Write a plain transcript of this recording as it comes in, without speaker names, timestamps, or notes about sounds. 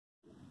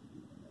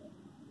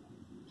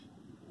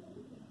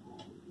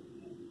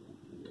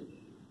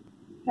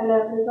Hello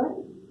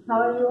everyone, how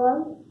are you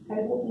all?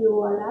 I hope you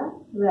all are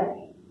well.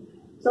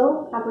 So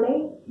આપણે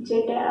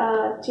જે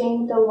change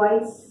the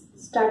voice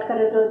start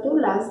કરેલું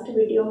હતું last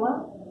વિડીયોમાં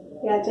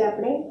એ આજે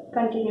આપણે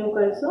કન્ટિન્યુ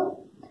કરીશું.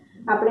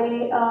 આપણે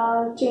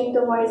ચેન્જ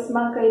ધ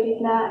વોઇસમાં કઈ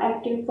રીતના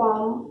એક્ટિવ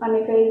ફોર્મ અને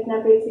કઈ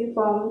રીતના પેસિવ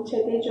ફોર્મ છે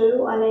તે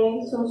જોયું અને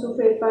શું શું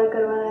ફેરફાર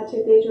કરવાના છે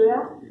તે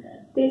જોયા.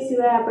 તે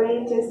સિવાય આપણે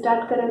જે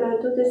સ્ટાર્ટ કરેલું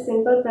હતું તે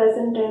સિમ્પલ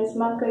પ્રેઝન્ટ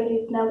ટેન્સમાં કઈ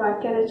રીતના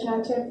વાક્ય રચના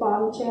છે,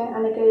 ફોર્મ છે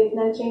અને કઈ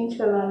રીતના ચેન્જ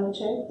કરવાનું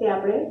છે તે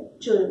આપણે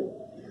જોયું.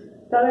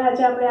 તો હવે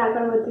આજે આપણે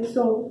આગળ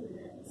વધીશું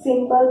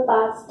સિમ્પલ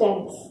પાસ્ટ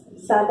ટેન્સ,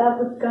 સાદા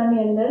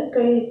ભૂતકાળની અંદર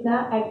કઈ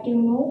રીતના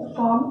એક્ટિવનું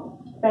ફોર્મ,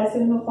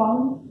 પેસિવનું ફોર્મ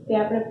તે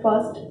આપણે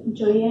ફર્સ્ટ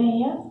જોઈએ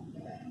અહીંયા.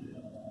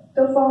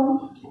 તો ફોર્મ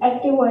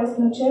એક્ટિવ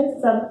વોઇસનું છે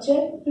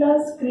સબ્જેક્ટ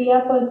પ્લસ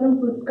ક્રિયાપદનું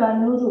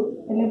ભૂતકાળનું રૂપ,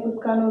 એટલે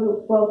ભૂતકાળનું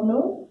રૂપ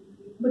વર્બનું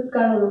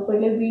ભૂતકાળનું રૂપ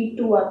એટલે V2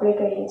 આપણે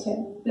કહીએ છીએ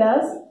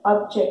પ્લસ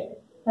ઓબ્જેક્ટ,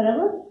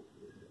 બરાબર.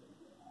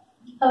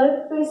 હવે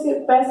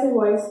પેસિવ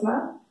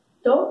વોઇસમાં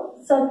તો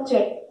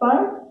સબ્જેક્ટ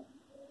પણ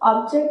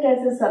ઓબ્જેક્ટ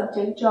એઝ અ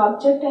સબ્જેક્ટ, જો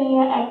ઓબ્જેક્ટ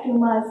અહીંયા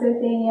એક્ટિવમાં હશે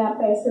તે અહીંયા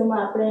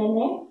પેસિવમાં આપણે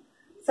એને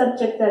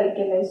સબ્જેક્ટ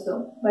તરીકે લઈશું,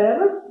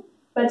 બરાબર.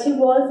 પછી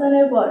વોઝ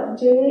અને વર્ડ,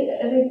 જે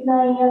રીતના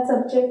અહીંયા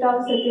સબ્જેક્ટ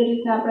આવશે તે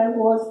રીતના આપણે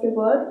વોઝ કે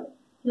વર્ડ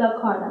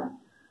લખવાના,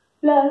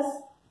 પ્લસ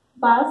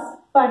પાસ્ટ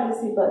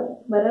પાર્ટિસિપલ,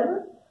 બરાબર,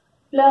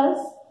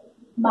 પ્લસ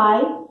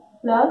બાય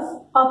પ્લસ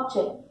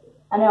ઓબ્જેક્ટ,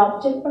 અને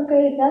ઓબ્જેક્ટ પણ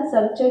કઈ રીતના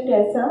સબ્જેક્ટ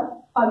એઝ અ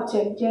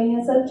ઓબ્જેક્ટ, જે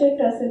અહીંયા સબ્જેક્ટ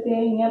હશે તે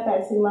અહીંયા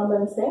પેસિવમાં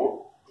બનશે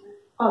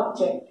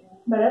ઓબ્જેક્ટ,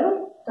 બરાબર.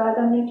 તો આ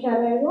તમને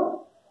ખ્યાલ આવ્યો.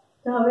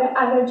 તો હવે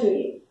આગળ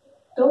જોઈએ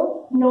તો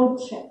નોટ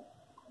છે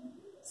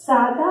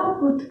સાદા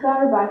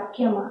ભૂતકાળ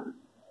વાક્યમાં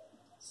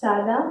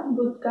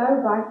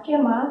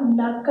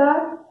નકાર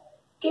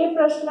કે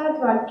પ્રશ્નાર્થ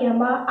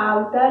વાક્યમાં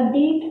આવતા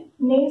ડીડ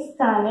ને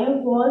સ્થાને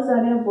વોઝ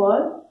અને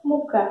વર્ડ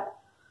મૂકવા.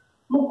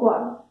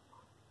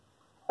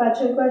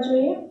 પાછળ એકવાર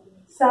જોઈએ.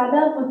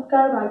 સાદા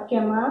ભૂતકાળ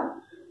વાક્યમાં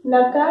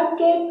નકાર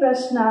કે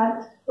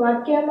પ્રશ્નાર્થ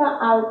વાક્યમાં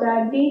આવતા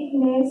ડીડ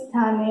ને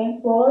સ્થાને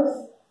વોઝ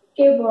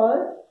કે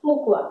વર્ડ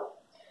મૂકવા.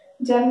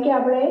 જેમ કે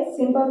આપણે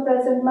સિમ્પલ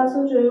પ્રેઝન્ટમાં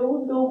શું જોયું,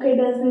 ડુ કે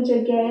ડઝની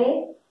જગ્યાએ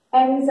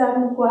એમ ઇઝ આર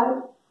મૂકવા,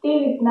 તે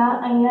રીતના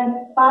અહીંયા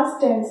પાસ્ટ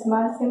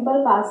ટેન્સમાં સિમ્પલ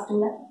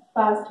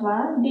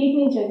પાસ્ટમાં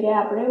ડીડની જગ્યાએ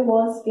આપણે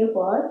વોઝ કે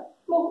વર્ડ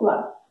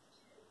મૂકવા,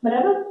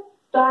 બરાબર.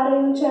 તો આ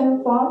રહ્યું છે એનું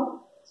ફોર્મ.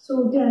 શું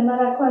ધ્યાનમાં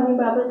રાખવાની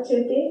બાબત છે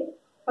તે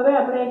હવે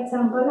આપણે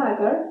એક્ઝામ્પલ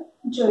આગળ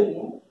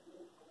જોઈએ.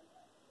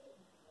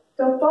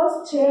 તો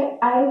ફર્સ્ટ છે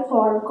આઈ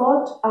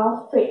ફોરગોટ અ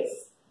ફેસ,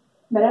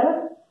 બરાબર.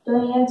 તો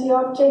અહીંયા જે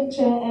ઓબ્જેક્ટ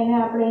છે એને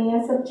આપણે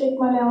અહીંયા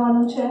સબ્જેક્ટમાં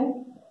લેવાનું છે,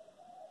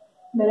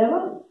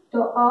 બરાબર. તો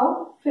અ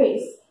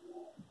ફેસ.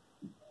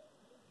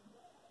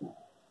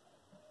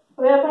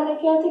 હવે આપણને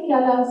ક્યાંથી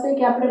ખ્યાલ આવશે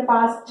કે આપણે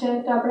પાસ્ટ છે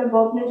તો આપણે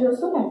વર્બને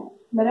જોશું ને,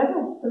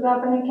 બરાબર. તો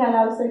આપણને ખ્યાલ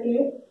આવશે કે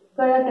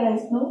કયા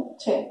ટેન્સનું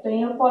છે. તો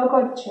અહીંયા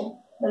ફોરગોટ છે,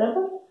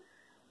 બરાબર.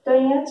 તો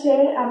અહીંયા છે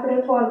આપણે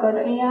ફોરગોટ,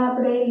 અહીંયા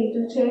આપણે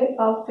લીધું છે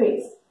અ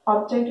ફેસ,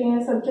 ઓબ્જેક્ટ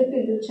અહીંયા સબ્જેક્ટ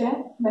લીધું છે,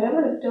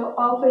 બરાબર. તો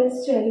અ ફેસ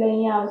છે એટલે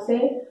અહીંયા આવશે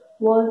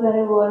વોઝ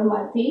અને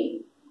વર્ડમાંથી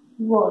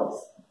વોઝ,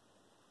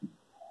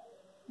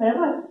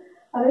 બરાબર.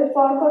 હવે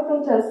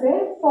ફોરગોટનું થશે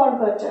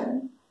ફોરગોટન,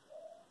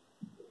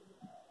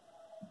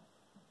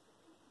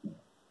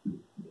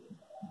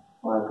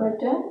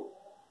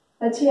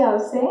 પછી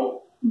આવશે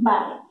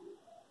બાય,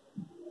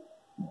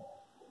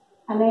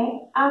 અને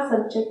આ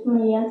સબ્જેક્ટનું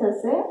અહીંયા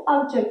થશે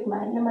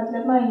ઓબ્જેક્ટમાં, એટલે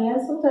મતલબમાં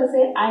અહીંયા શું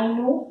થશે,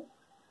 આઈનું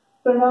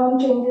પ્રોનાઉન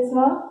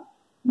ચેન્જીસમાં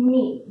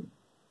મી.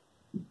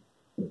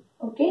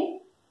 ઓકે,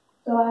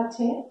 તો આ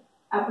છે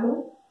આપણું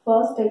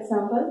ફર્સ્ટ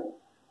એક્ઝામ્પલ.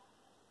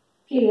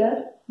 ક્લિયર,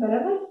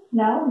 બરાબર.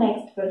 નાઉ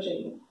નેક્સ્ટ પર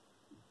જઈએ.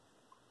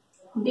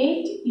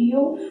 ડીડ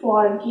યુ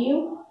ફોરગીવ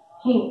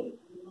હિમ.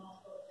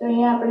 તો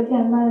અહીંયા આપણે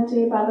ધ્યાનમાં જે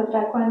બાબત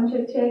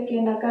રાખવાની છે કે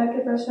નકાર કે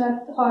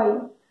પ્રશ્નાર્થ હોય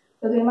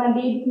તો તેમાં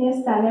ડીડને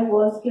સ્થાને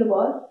વોઝ કે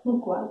વર્ડ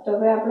મૂકવા. તો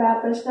હવે આપણે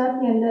આ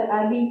પ્રશ્નાર્થની અંદર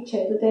આ ડીડ છે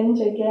તો તેની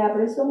જગ્યાએ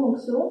આપણે શું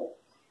મૂકશું,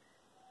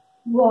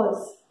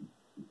 વોઝ,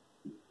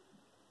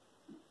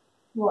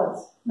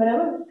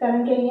 બરાબર.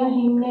 કારણ કે અહીંયા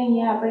હિમને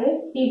અહીંયા આપણે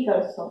હી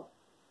કરશું.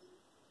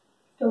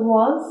 તો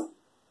વોઝ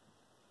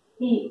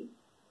હી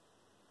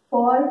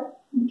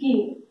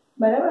ફોરગીવ,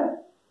 બરાબર.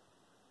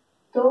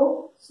 તો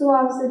શું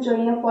આવશે, જો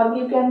અહીંયા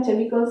ફોરગીવ કેમ છે,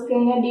 બીકોઝ કે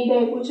અહીંયા ડીડ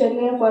આપ્યું છે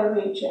એટલે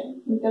ફોરગીવ છે,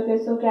 તો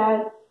કહેશો કે આ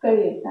કઈ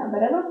રીતના,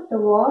 બરાબર. તો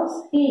વોઝ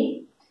હી.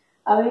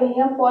 હવે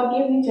અહીંયા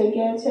ફોરગીવની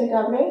જગ્યાએ છે તો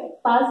આપણે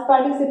પાસ્ટ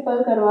પાર્ટિસિપલ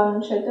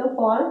કરવાનું છે, તો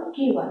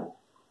ફોરગીવન.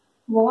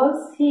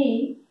 વોઝ હી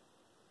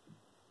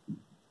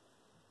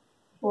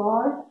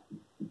ફોરગીવન,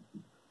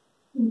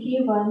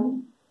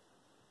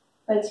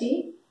 પછી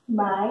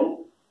બાય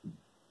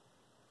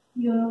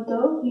યુનું તો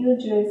યુ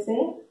જ રહેશે,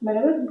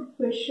 બરાબર.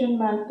 ક્વેશ્ચન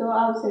માર્ક તો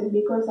આવશે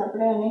બીકોઝ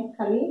આપણે આને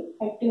ખાલી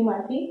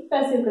એક્ટિવમાંથી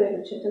પેસિવ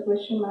કરેલું છે, તો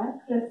ક્વેશ્ચન માર્ક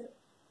રહેશે.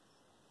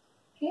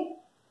 ઓકે,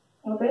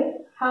 હવે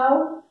how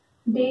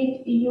did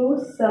you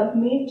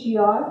submit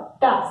your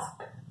task.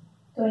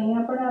 તો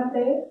અહીંયા પણ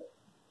આપણે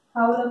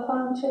હાઉ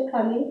લખવાનું છે,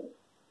 ખાલી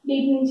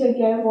ડીડની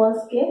જગ્યાએ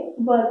વોઝ કે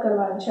વર્ક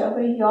કરવાનું છે.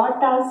 હવે યોર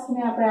ટાસ્કને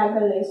આપણે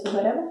આગળ લઈશું,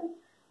 બરાબર.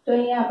 તો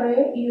અહીંયા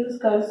આપણે યુઝ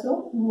કરશું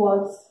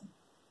was,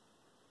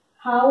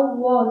 How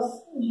was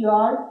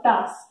your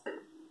task?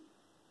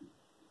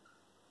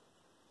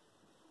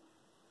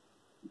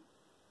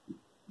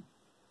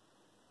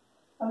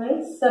 હવે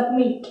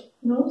submit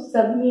નું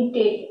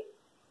submitted.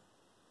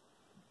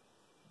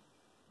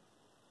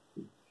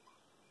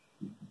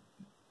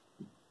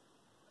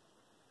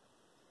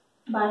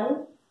 By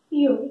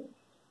you.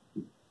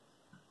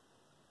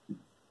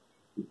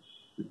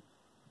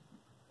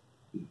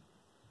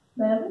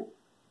 બરાબર,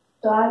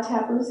 તો આ છે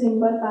આપણું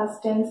સિમ્પલ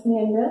પાસ્ટ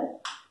ટેન્સની અંદર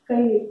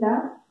કઈ રીતના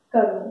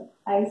કરવું.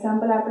 આ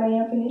એક્ઝામ્પલ આપણે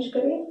અહીંયા ફિનિશ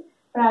કરીએ,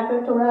 પણ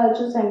આગળ થોડા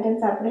હજુ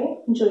સેન્ટેન્સ આપણે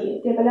જોઈએ.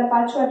 તે પહેલાં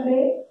પાછું આપણે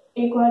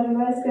એકવાર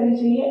રિવાઇઝ કરી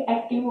જોઈએ.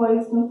 એક્ટિવ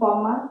વોઇસનું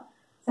ફોર્મમાં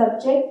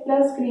સબ્જેક્ટ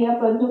પ્લસ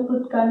ક્રિયાપદનું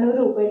ભૂતકાળનું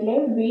રૂપ એટલે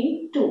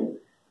V2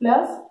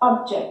 પ્લસ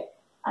ઓબ્જેક્ટ,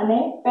 અને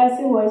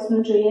પેસિવ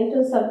વોઇસનું જોઈએ તો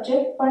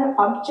સબ્જેક્ટ પણ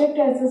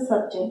ઓબ્જેક્ટ એઝ અ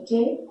સબ્જેક્ટ,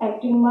 જે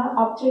એક્ટિવમાં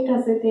ઓબ્જેક્ટ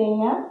હશે તે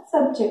અહીંયા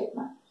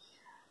સબ્જેક્ટમાં.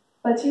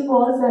 પછી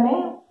વોઝ અને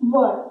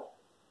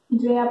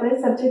વર્ડ જે આપણે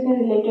સબ્જેક્ટને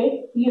રિલેટેડ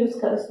યુઝ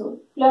કરશું,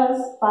 plus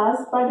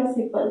past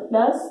participle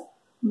plus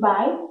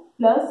by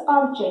plus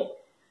object,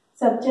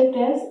 subject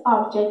as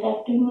object,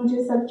 એક્ટિવનું જે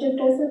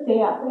સબ્જેક્ટ હશે તે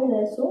આપણે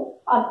લેશું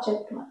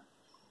ઓબ્જેક્ટમાં.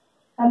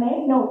 અને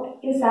નોટ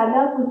કે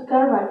સાદા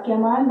ભૂતકાળ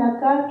વાક્યમાં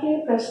નકાર કે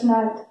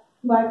પ્રશ્નાર્થ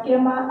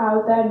વાક્યમાં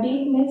આવતા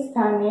ડીડને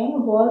સ્થાને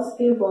વોઝ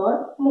કે વર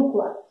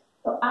મૂકવા.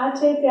 તો આ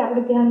છે તે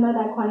આપણે ધ્યાનમાં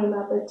રાખવાની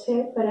બાબત છે.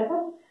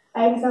 બરાબર,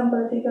 આ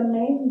એક્ઝામ્પલથી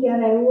તમને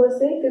ધ્યાન આવ્યું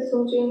હશે કે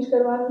શું ચેન્જ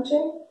કરવાનું છે.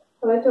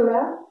 હવે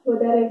થોડા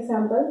વધારે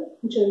એક્ઝામ્પલ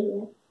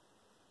જોઈએ.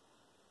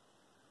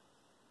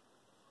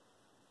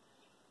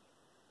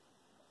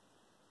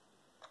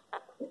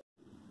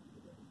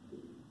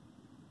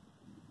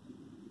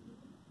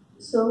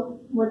 સો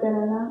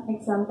વધારાના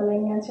એક્ઝામ્પલ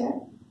અહીંયા છે.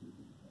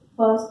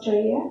 ફર્સ્ટ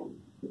જોઈએ.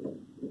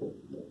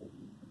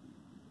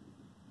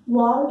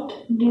 Walt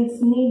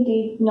Disney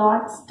did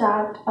not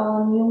start a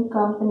new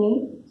company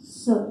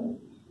soon.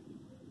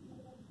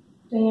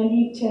 તો અહીંયા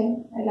did છે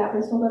એટલે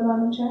આપણે શું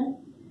કરવાનું છે?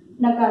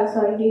 નકાર,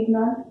 સોરી did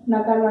not,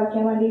 નકાર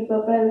વાક્યમાં did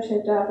વપરાયું છે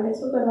તો આપણે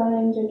શું કરવાનું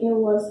એની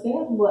જગ્યાએ was કે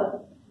were.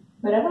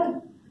 બરાબર,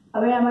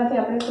 હવે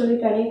આમાંથી આપણે શોધી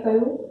કાઢીએ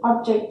કયું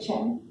ઓબ્જેક્ટ છે.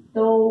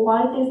 તો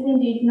Walt Disney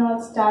did not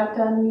start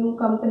a new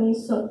company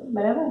soon.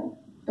 બરાબર,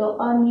 તો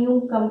a new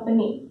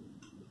company,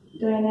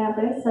 તો એને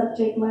આપણે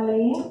સબ્જેક્ટમાં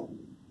લઈએ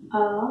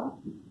a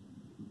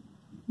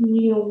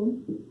new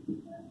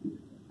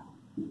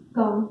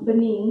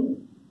company.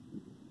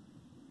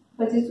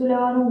 પછી શું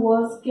લેવાનું?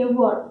 was કે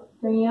were.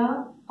 તો અહીંયા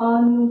a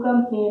new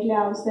company એટલે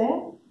આવશે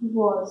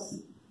was.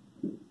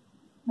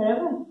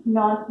 બરાબર,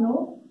 not નું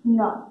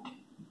not.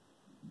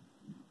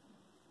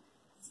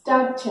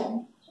 સ્ટાર્ટ છે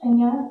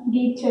અહીંયા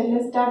did છે એટલે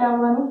સ્ટાર્ટ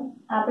આવવાનું.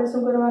 આપણે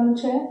શું કરવાનું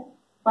છે?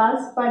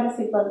 પાસ્ટ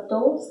પાર્ટિસિપલ, તો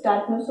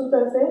સ્ટાર્ટનું શું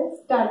થશે?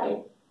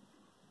 Started.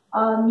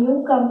 A new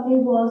company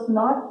was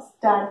not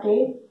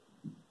started.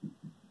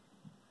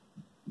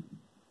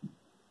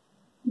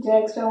 જે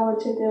એક્સ્ટ્રા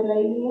વર્ડ છે તે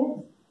લઈ લઈએ.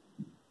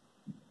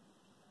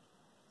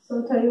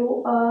 સો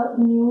થયું a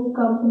new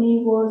company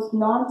was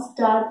not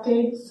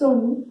started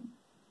soon.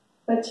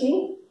 પછી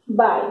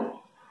by,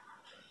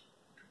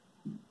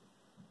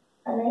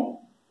 અને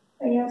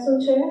અહીંયા શું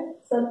છે?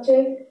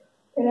 સબ્જેક્ટ,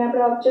 એને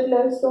આપણે ઓબ્જેક્ટ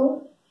લઈશું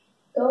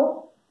તો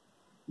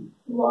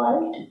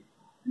Walt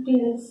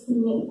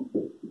Disney.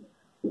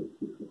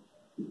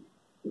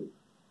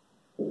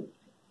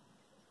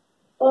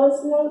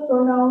 પર્સનલ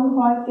પ્રોનાઉન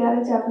હોય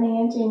ત્યારે જ આપણે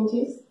અહીંયા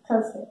ચેન્જીસ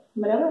થશે.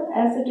 બરાબર,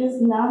 એઝ ઇટ ઇઝ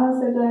નામ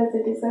હશે તો એઝ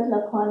ઇટ ઇઝ જ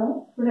લખવાનું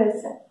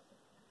રહેશે.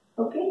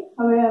 ઓકે,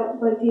 હવે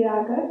વધીએ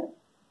આગળ.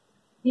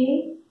 He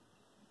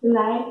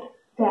liked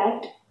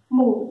that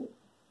movie.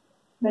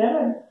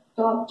 બરાબર,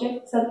 તો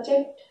ઓબ્જેક્ટ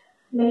સબ્જેક્ટ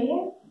લઈએ,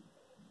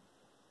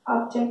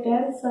 object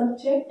as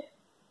subject,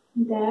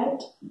 that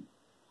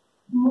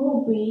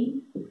movie,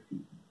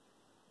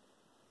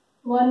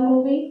 one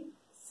movie,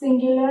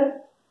 singular,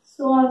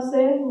 શું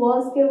આવશે?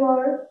 was કે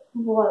were?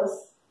 was.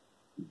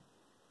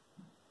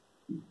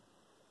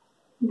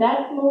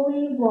 That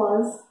movie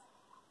was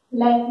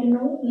liked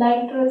નું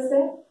liked રહેશે,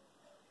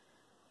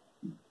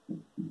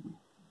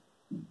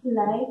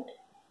 liked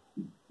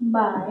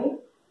by.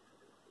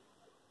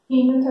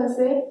 he નું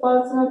થશે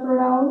personal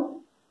pronoun,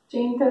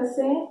 change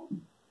થશે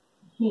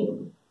him.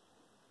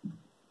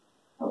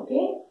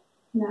 Okay,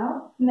 now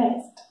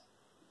next.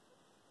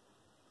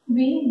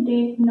 We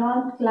did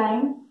not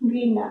climb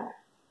Ginnar.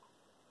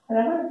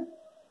 બરાબર,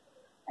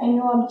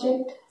 એનું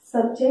ઓબ્જેક્ટ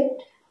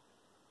સબ્જેક્ટ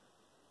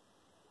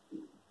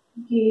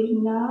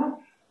ગિરનાર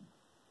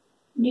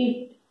did.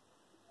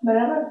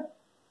 બરાબર,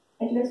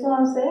 એટલે શું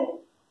આવશે?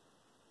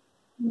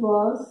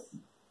 was,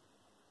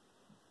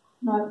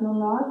 not નું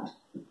not,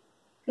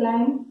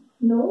 climb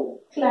નું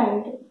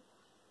climbed.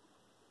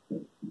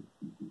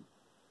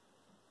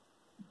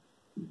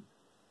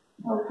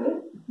 Okay,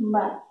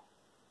 by.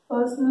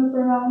 Personal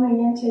pronoun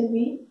અહીંયા છે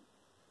we,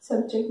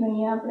 સબ્જેક્ટ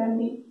અહીંયા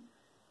આપણે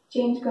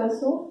ચેન્જ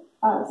કરશું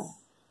us.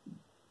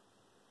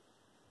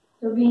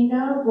 So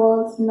Veena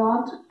was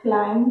not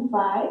climbed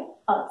by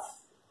us.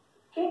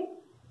 Okay,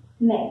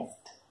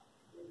 next.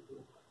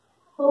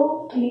 Who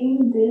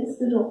cleaned this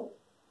room?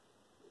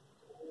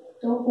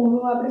 તો who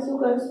આપણે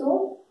શું કરશું?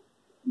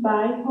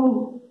 by whom,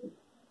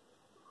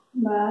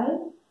 by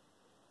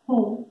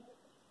whom,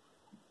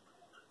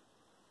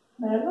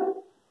 બરાબર.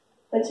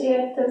 પછી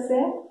એડ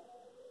થશે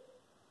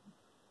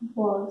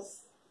was,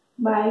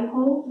 by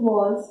whom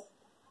was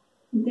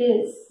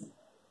this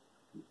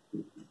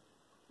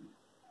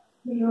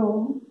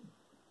room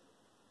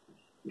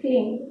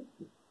cleaned.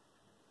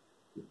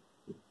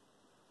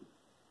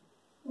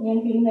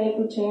 અહીંયા ક્લીન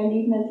આપ્યું છે,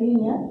 અહીંયા ડીડ નથી,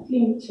 અહીંયા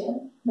ક્લીન છે,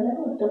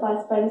 બરાબર. તો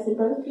પાસ્ટ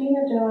પાર્ટિસિપલ ક્લીન જ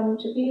રહેવાનું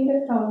છે, ક્લીન જ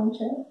થવાનું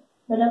છે,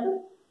 બરાબર.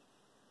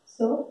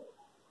 So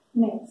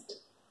next,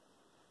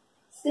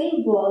 she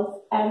was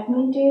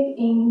admitted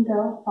in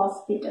the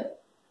hospital.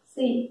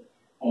 she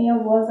અહીંયા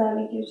was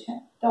આવી ગયું છે,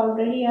 તો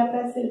ઓલરેડી આ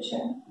પેસિવ છે,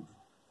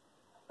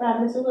 પણ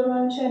આપણે શું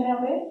કરવાનું છે એને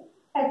હવે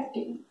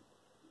એક્ટિવ.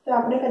 તો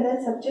આપણે કદાચ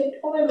સબ્જેક્ટ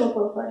ઉમેરવો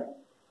પડે.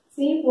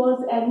 she was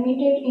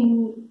admitted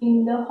in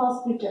the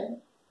hospital.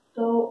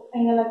 તો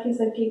અહીંયા લખી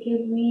શકીએ કે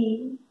વી,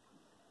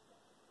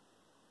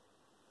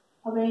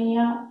 હવે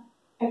અહીંયા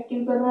એક્ટિવ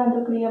કરવાનું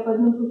તો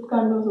ક્રિયાપદનું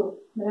ભૂતકાળનું રૂપ,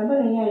 બરાબર.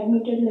 અહીંયા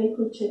એડમિટેડ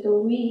લખ્યું છે, તો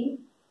વી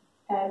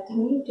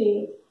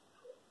એડમિટેડ.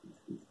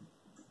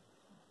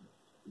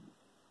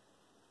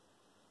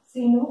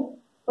 સી નું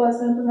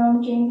પર્સનલ પ્રોનાઉન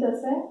ચેન્જ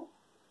થશે,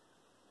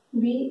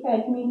 વી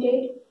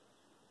admitted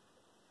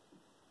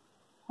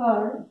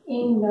her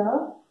in the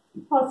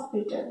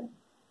hospital.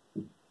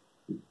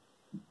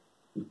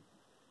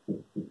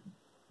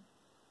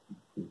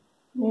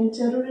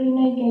 જરૂરી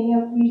નહીં કે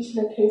અહીંયા વીચ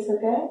લખી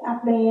શકાય,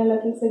 આપણે અહીંયા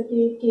લખી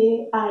શકીએ કે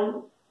આઈ,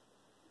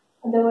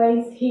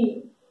 અધરવાઇઝ હી,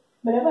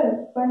 બરાબર.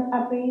 પણ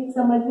આપણી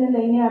સમજને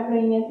લઈને આપણે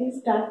અહીંયાથી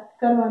સ્ટાર્ટ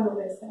કરવાનું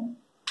રહેશે.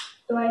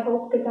 તો આઈ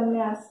હોપ કે તમને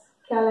આ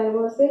ખ્યાલ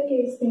આવ્યો હશે કે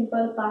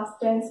સિમ્પલ પાસ્ટ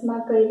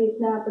ટેન્સમાં કઈ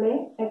રીતના આપણે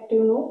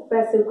એક્ટિવનું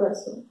પેસિવ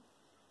કરશું,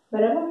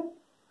 બરાબર.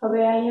 હવે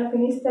અહીંયા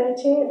ફિનિશ થાય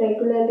છે.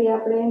 રેગ્યુલરલી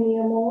આપણે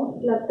નિયમો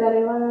લખતા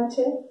રહેવાના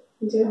છે,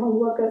 જે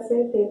હોમવર્ક હશે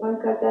તે પણ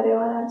કરતા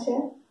રહેવાના છે.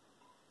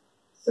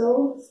 So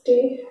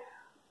stay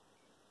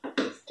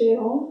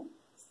home,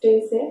 stay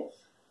safe.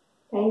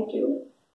 Thank you.